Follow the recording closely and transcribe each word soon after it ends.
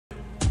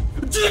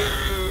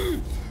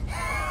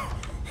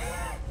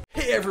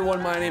Hey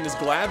everyone, my name is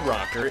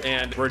Gladrocker,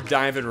 and we're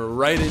diving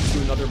right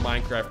into another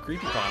Minecraft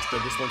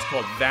creepypasta. This one's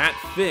called That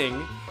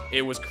Thing.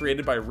 It was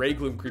created by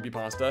Raygloom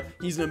Creepypasta.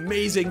 He's an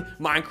amazing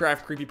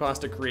Minecraft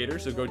creepypasta creator,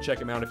 so go check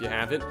him out if you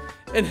haven't.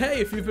 And hey,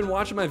 if you've been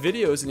watching my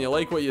videos and you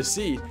like what you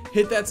see,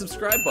 hit that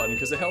subscribe button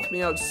because it helps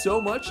me out so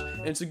much,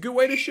 and it's a good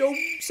way to show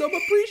some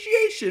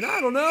appreciation.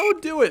 I don't know,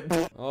 do it.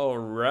 All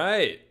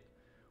right,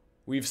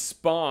 we've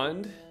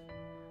spawned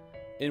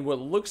in what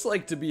looks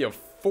like to be a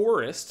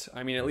forest.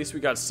 I mean, at least we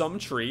got some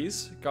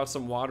trees, got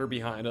some water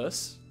behind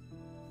us.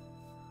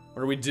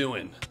 What are we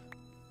doing?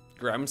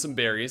 Grabbing some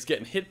berries,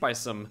 getting hit by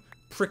some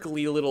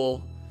prickly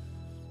little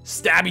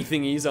stabby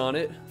thingies on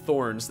it.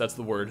 Thorns, that's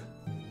the word.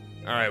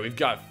 All right, we've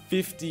got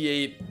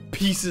 58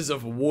 pieces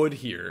of wood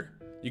here.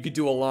 You could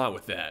do a lot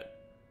with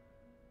that.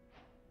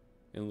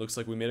 And it looks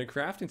like we made a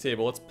crafting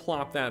table. Let's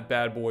plop that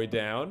bad boy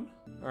down.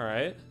 All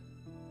right,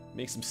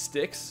 make some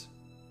sticks.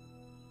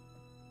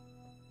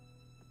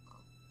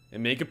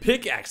 And make a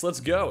pickaxe,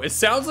 let's go. It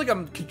sounds like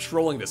I'm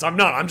controlling this. I'm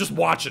not, I'm just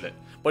watching it.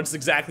 But it's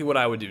exactly what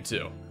I would do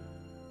too.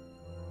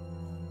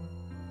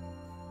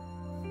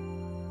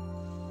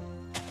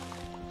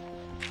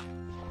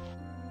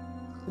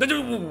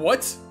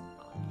 What?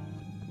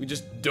 We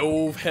just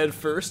dove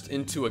headfirst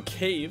into a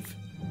cave,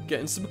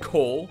 getting some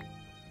coal.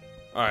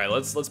 All right,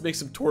 let's make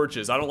some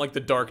torches. I don't like the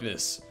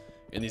darkness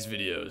in these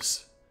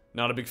videos.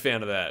 Not a big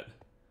fan of that.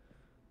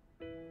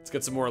 Let's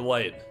get some more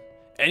light.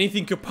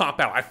 Anything could pop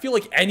out. I feel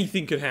like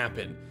anything could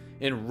happen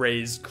in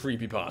Ray's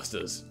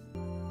creepypastas.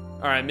 All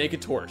right, make a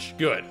torch.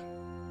 Good.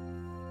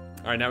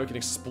 All right, now we can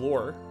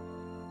explore.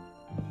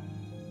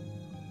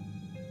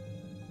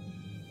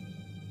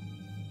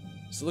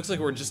 So it looks like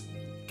we're just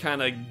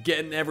kind of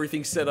getting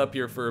everything set up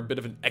here for a bit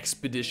of an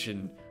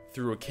expedition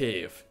through a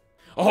cave.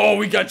 Oh,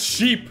 we got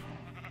sheep.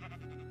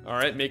 All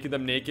right, making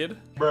them naked.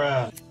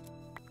 Bruh.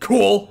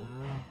 Cool.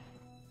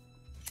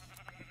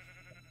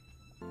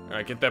 All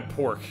right, get that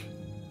pork.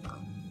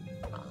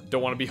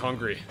 Don't want to be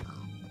hungry.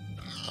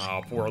 Oh,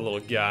 poor little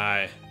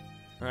guy.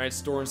 All right,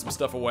 storing some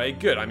stuff away.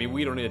 Good. I mean,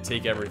 we don't need to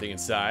take everything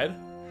inside.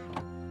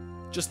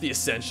 Just the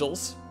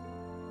essentials.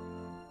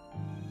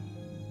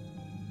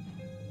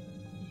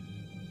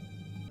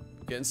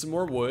 Getting some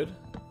more wood.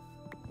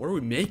 What are we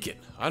making?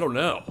 I don't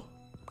know.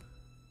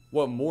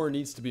 What more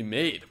needs to be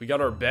made? We got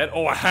our bed.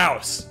 Oh, a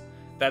house.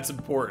 That's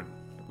important.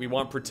 We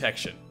want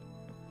protection.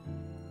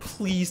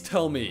 Please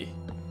tell me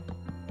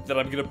that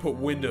I'm gonna put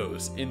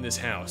windows in this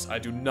house. I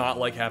do not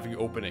like having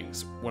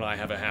openings when I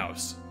have a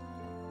house.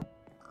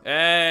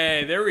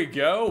 Hey, there we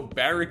go.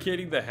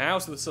 Barricading the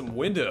house with some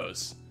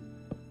windows.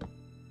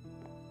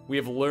 We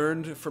have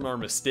learned from our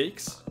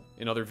mistakes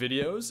in other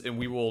videos, and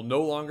we will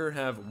no longer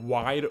have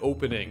wide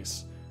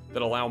openings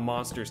that allow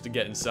monsters to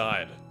get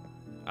inside.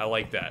 I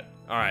like that.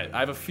 All right, I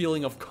have a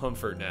feeling of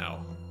comfort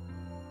now.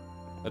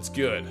 That's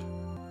good.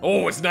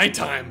 Oh, it's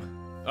nighttime.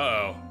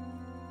 Uh-oh.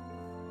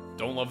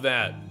 Don't love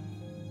that.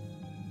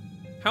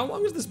 How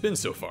long has this been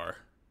so far?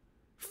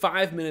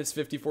 5 minutes,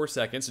 54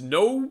 seconds.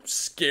 No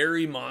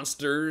scary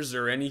monsters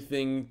or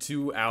anything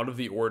too out of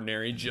the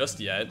ordinary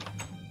just yet.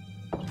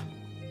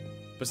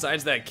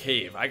 Besides that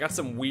cave, I got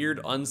some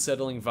weird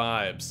unsettling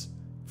vibes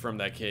from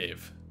that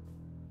cave.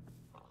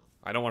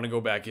 I don't want to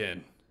go back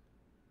in.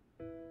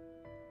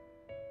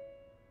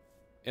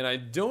 And I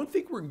don't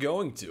think we're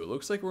going to. It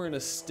looks like we're gonna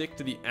stick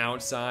to the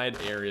outside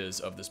areas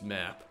of this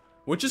map,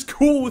 which is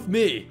cool with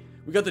me.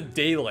 We got the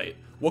daylight.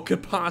 What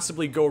could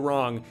possibly go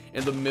wrong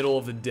in the middle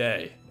of the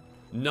day?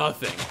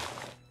 Nothing.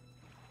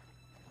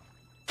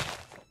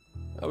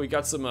 Oh, we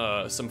got some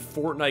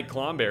Fortnite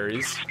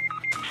clomberries.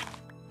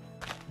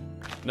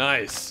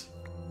 Nice.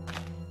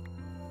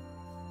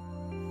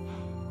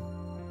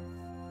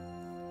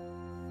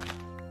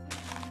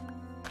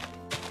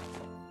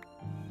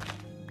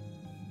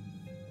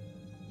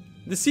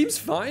 This seems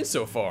fine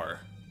so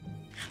far.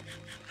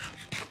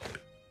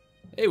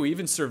 Hey, we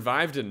even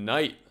survived a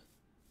night.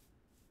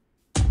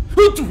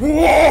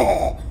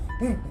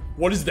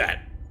 What is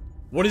that?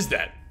 What is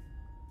that?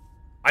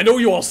 I know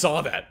you all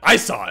saw that. I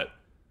saw it.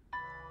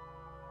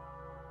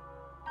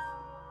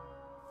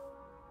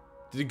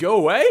 Did it go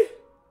away?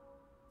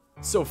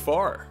 So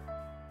far.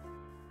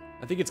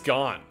 I think it's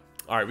gone.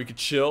 All right, we could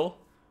chill.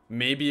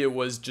 Maybe it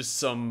was just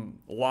some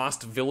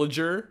lost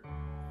villager.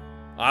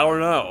 I don't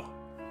know.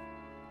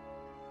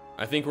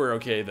 I think we're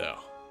okay though.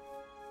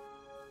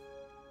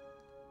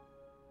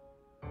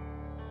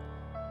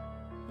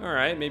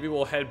 Alright, maybe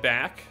we'll head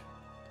back.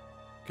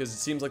 Because it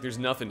seems like there's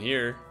nothing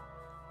here.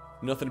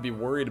 Nothing to be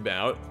worried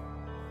about.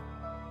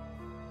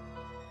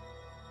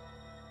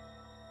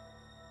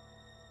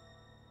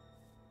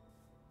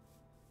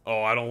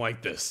 Oh, I don't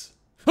like this.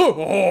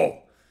 Oh!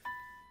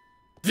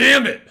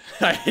 Damn it!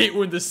 I hate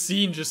when the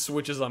scene just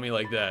switches on me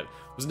like that.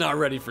 Was not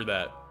ready for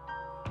that.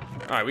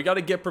 Alright, we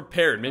gotta get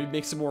prepared. Maybe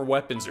make some more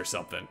weapons or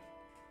something.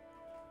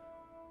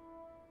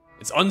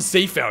 It's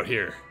unsafe out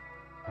here.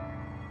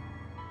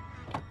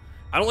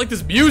 I don't like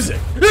this music.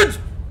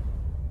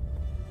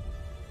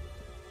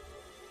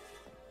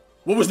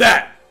 What was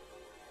that?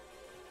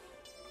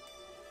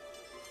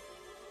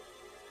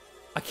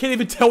 can't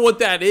even tell what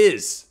that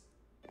is.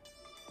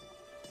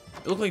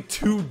 It looked like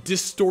two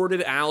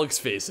distorted Alex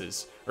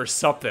faces or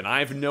something. I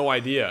have no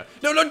idea.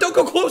 No, no, don't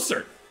go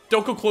closer.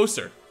 Don't go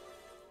closer.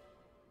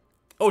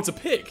 Oh, it's a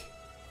pig.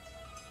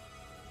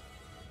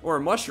 Or a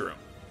mushroom.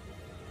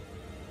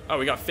 Oh,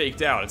 we got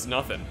faked out. It's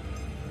nothing.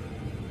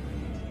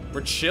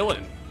 We're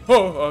chilling.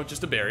 Oh,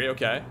 just a berry.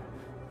 Okay.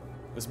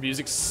 This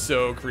music's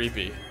so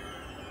creepy.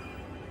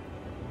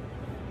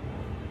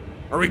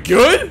 Are we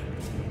good?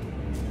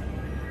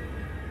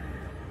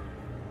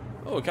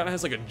 Oh, it kind of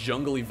has like a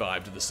jungly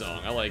vibe to the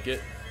song. I like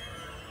it.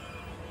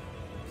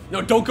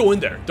 No, don't go in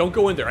there. Don't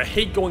go in there. I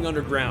hate going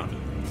underground.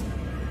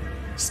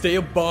 Stay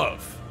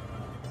above.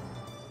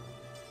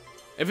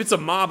 If it's a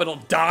mob, it'll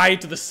die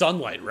to the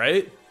sunlight,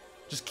 right?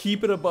 Just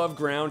keep it above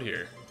ground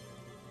here.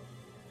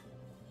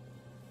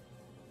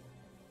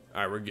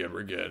 All right, we're good.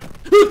 We're good.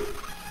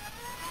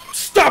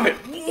 Stop it!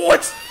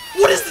 What?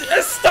 What is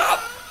this?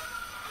 Stop!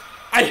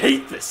 I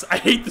hate this. I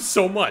hate this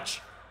so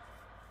much.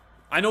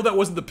 I know that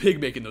wasn't the pig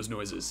making those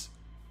noises.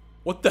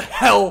 What the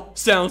hell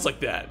sounds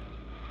like that?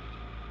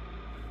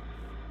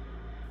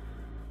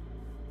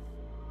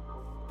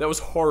 That was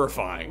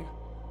horrifying.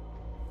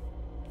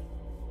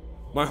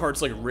 My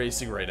heart's like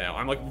racing right now.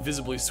 I'm like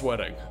visibly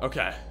sweating.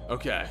 Okay,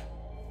 okay.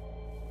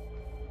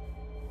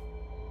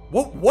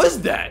 What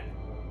was that?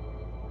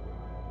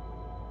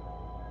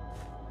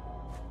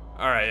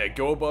 Alright, yeah,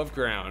 go above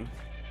ground.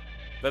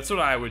 That's what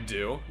I would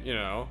do, you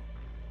know.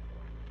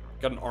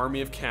 Got an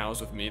army of cows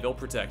with me. They'll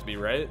protect me,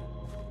 right?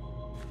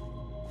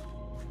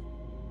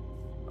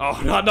 Oh,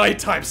 not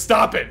nighttime.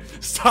 Stop it.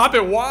 Stop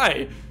it.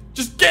 Why?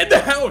 Just get in the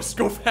house.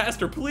 Go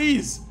faster,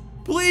 please.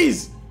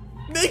 Please.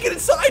 Make it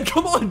inside.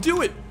 Come on,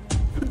 do it.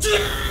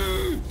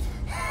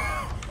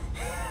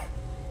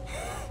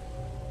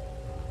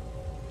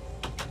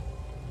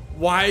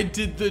 Why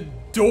did the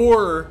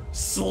door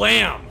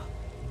slam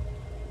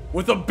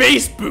with a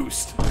bass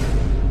boost?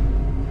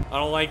 I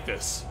don't like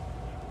this.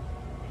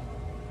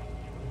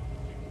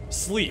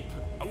 Sleep.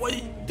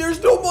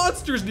 There's no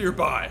monsters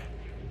nearby.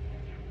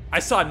 I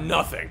saw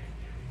nothing.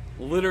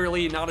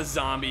 Literally not a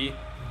zombie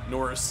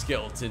nor a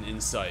skeleton in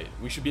sight.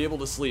 We should be able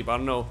to sleep. I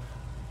don't know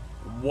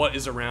what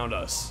is around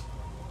us.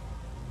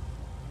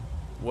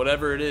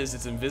 Whatever it is,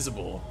 it's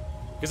invisible.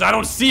 Because I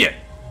don't see it.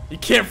 You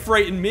can't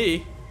frighten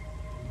me.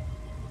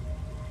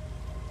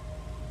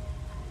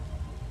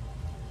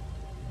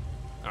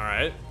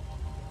 Alright.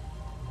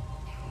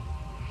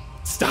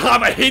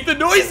 Stop! I hate the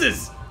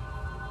noises!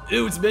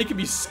 Ew, it's making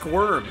me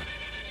squirm.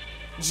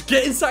 Just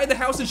get inside the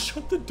house and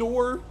shut the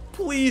door.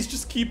 Please,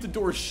 just keep the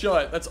door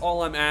shut. That's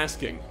all I'm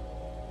asking.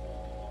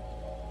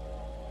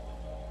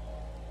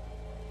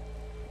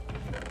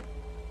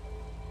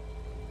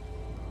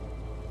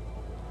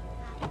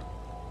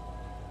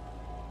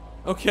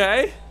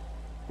 Okay.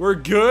 We're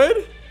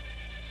good?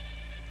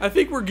 I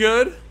think we're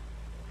good.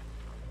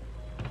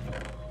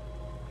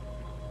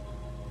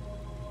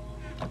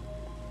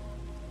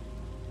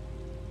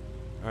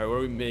 Alright, what are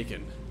we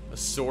making? A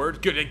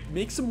sword? Good,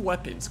 make some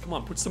weapons. Come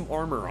on, put some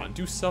armor on.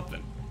 Do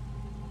something.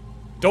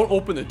 Don't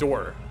open the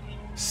door.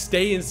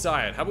 Stay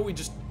inside. How about we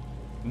just...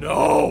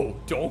 No!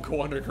 Don't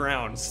go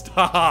underground.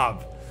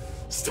 Stop!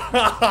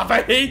 Stop!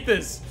 I hate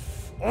this!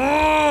 Oh,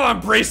 I'm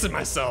bracing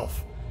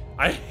myself.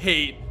 I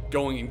hate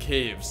going in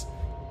caves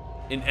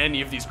in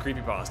any of these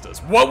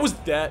creepypastas. What was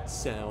that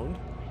sound?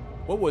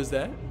 What was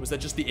that? Was that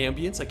just the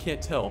ambience? I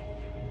can't tell.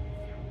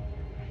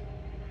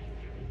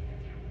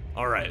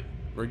 Alright,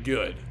 we're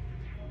good.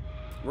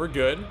 We're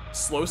good.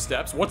 Slow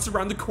steps. What's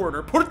around the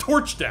corner? Put a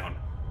torch down.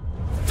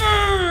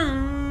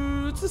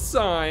 It's a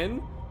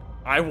sign.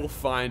 I will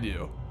find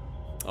you.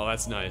 Oh,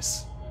 that's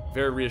nice.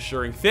 Very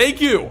reassuring.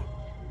 Thank you.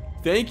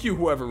 Thank you,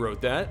 whoever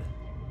wrote that.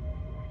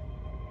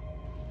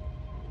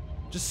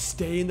 Just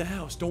stay in the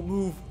house. Don't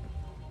move.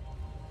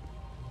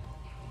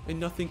 And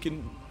nothing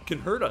can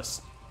hurt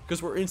us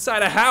because we're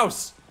inside a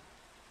house.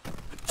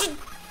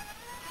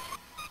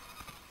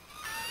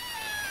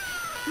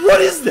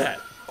 What is that?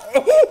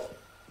 Oh!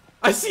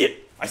 I see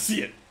it! I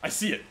see it! I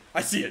see it!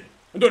 I see it!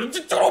 Don't open the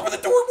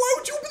door! Why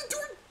would you open the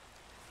door?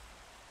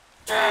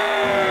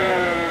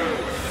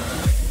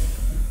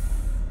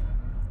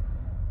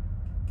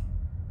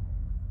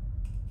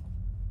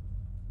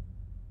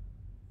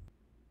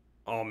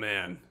 Oh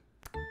man.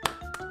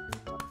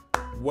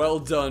 Well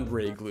done,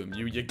 Ray Gloom.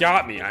 You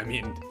got me. I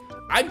mean,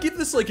 I'd give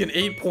this like an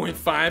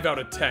 8.5 out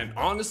of 10.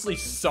 Honestly,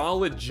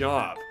 solid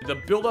job. The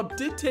build-up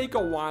did take a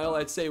while.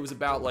 I'd say it was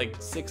about like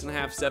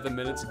 6.5, 7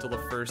 minutes until the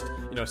first,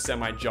 you know,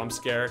 semi-jump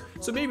scare.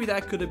 So maybe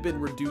that could have been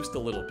reduced a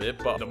little bit,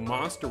 but the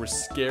monster was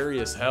scary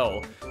as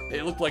hell.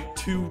 It looked like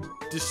two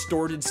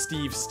distorted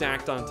Steves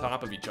stacked on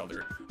top of each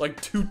other. Like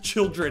two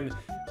children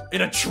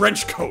in a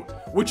trench coat,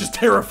 which is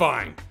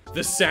terrifying.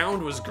 The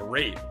sound was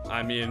great.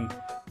 I mean,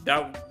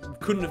 That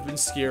couldn't have been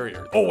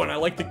scarier. Oh, and I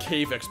like the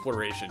cave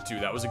exploration too.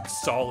 That was a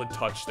solid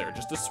touch there,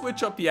 just to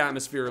switch up the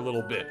atmosphere a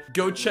little bit.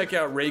 Go check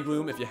out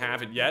Raygloom if you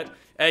haven't yet.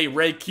 Hey,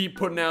 Ray, keep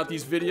putting out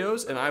these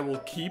videos, and I will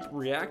keep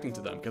reacting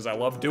to them, because I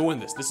love doing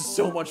this. This is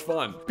so much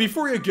fun.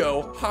 Before you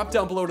go, hop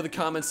down below to the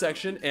comment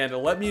section, and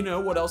let me know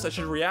what else I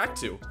should react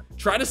to.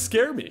 Try to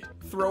scare me.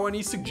 Throw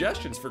any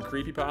suggestions for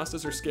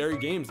creepypastas or scary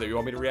games that you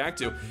want me to react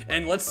to,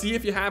 and let's see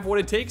if you have what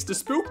it takes to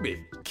spook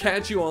me.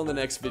 Catch you on the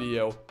next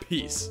video.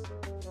 Peace.